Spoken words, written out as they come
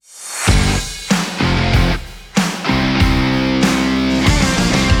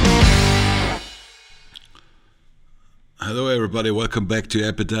everybody, welcome back to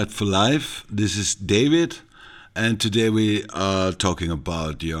Appetite for Life. This is David, and today we are talking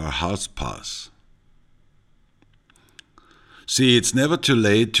about your heart's path. See, it's never too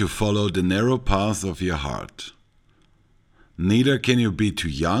late to follow the narrow path of your heart. Neither can you be too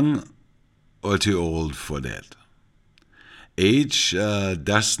young or too old for that. Age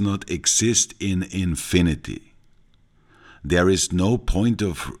does not exist in infinity. There is no point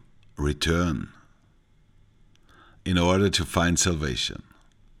of return in order to find salvation.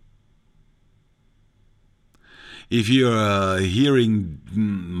 If you are hearing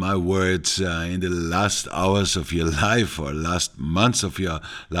my words in the last hours of your life or last months of your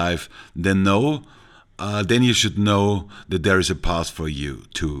life, then you should know that there is a path for you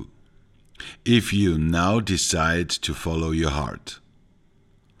too. If you now decide to follow your heart,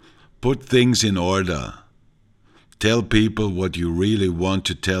 put things in order. Tell people what you really want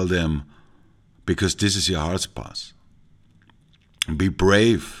to tell them, because this is your heart's path. Be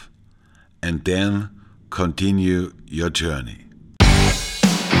brave and then continue your journey.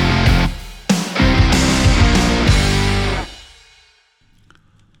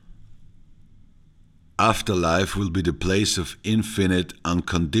 Afterlife will be the place of infinite,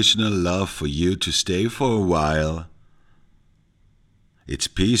 unconditional love for you to stay for a while. It's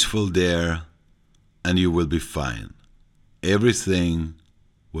peaceful there, and you will be fine. Everything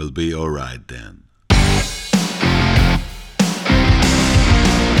will be all right then.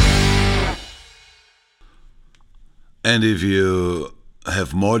 And if you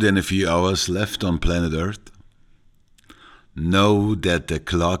have more than a few hours left on planet Earth, know that the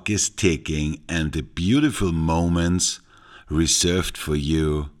clock is ticking and the beautiful moments reserved for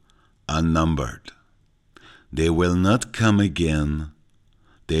you are numbered. They will not come again.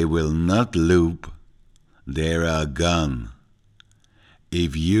 They will not loop. They are gone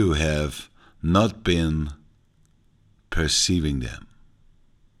if you have not been perceiving them.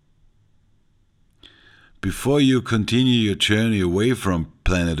 Before you continue your journey away from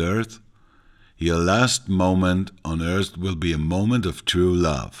planet Earth, your last moment on Earth will be a moment of true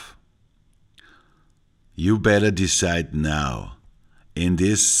love. You better decide now, in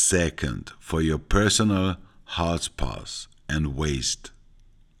this second, for your personal heart's path and waste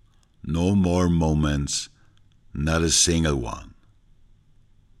no more moments, not a single one.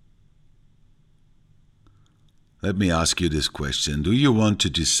 Let me ask you this question. Do you want to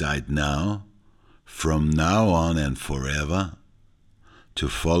decide now, from now on and forever, to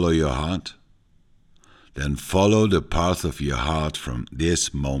follow your heart? Then follow the path of your heart from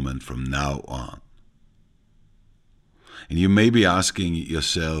this moment, from now on. And you may be asking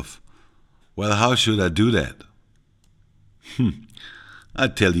yourself, well, how should I do that? I'll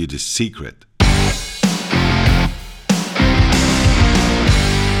tell you the secret.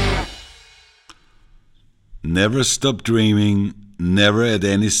 Never stop dreaming, never at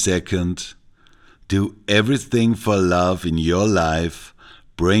any second. Do everything for love in your life.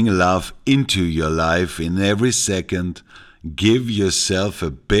 Bring love into your life in every second. Give yourself a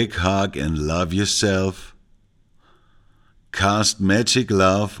big hug and love yourself. Cast magic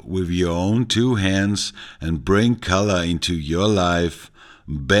love with your own two hands and bring color into your life.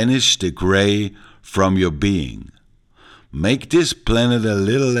 Banish the gray from your being. Make this planet a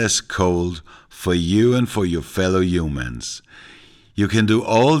little less cold for you and for your fellow humans. You can do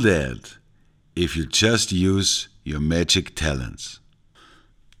all that if you just use your magic talents.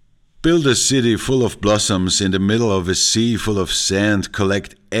 Build a city full of blossoms in the middle of a sea full of sand.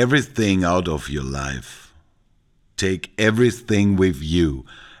 Collect everything out of your life. Take everything with you.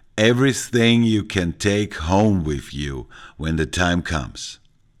 Everything you can take home with you when the time comes.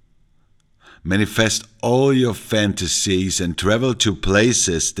 Manifest all your fantasies and travel to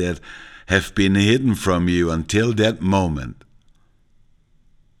places that have been hidden from you until that moment.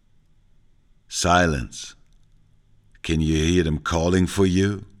 Silence. Can you hear them calling for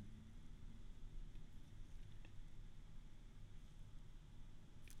you?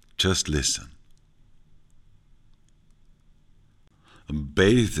 Just listen.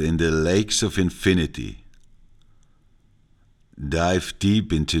 Bathe in the lakes of infinity. Dive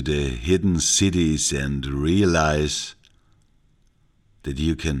deep into the hidden cities and realize that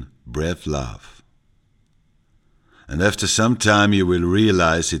you can breathe love. And after some time you will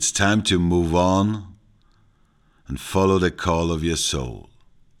realize it's time to move on and follow the call of your soul.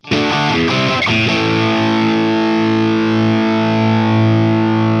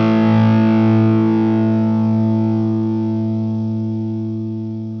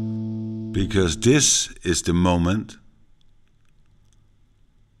 Because this is the moment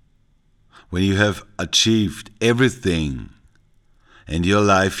when you have achieved everything and your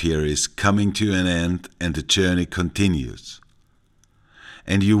life here is coming to an end and the journey continues.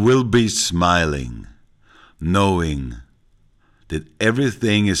 and you will be smiling, knowing that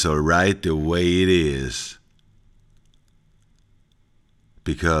everything is all right the way it is.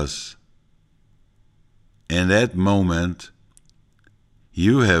 Because in that moment,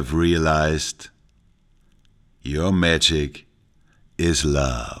 you have realized your magic is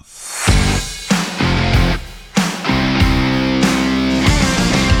love.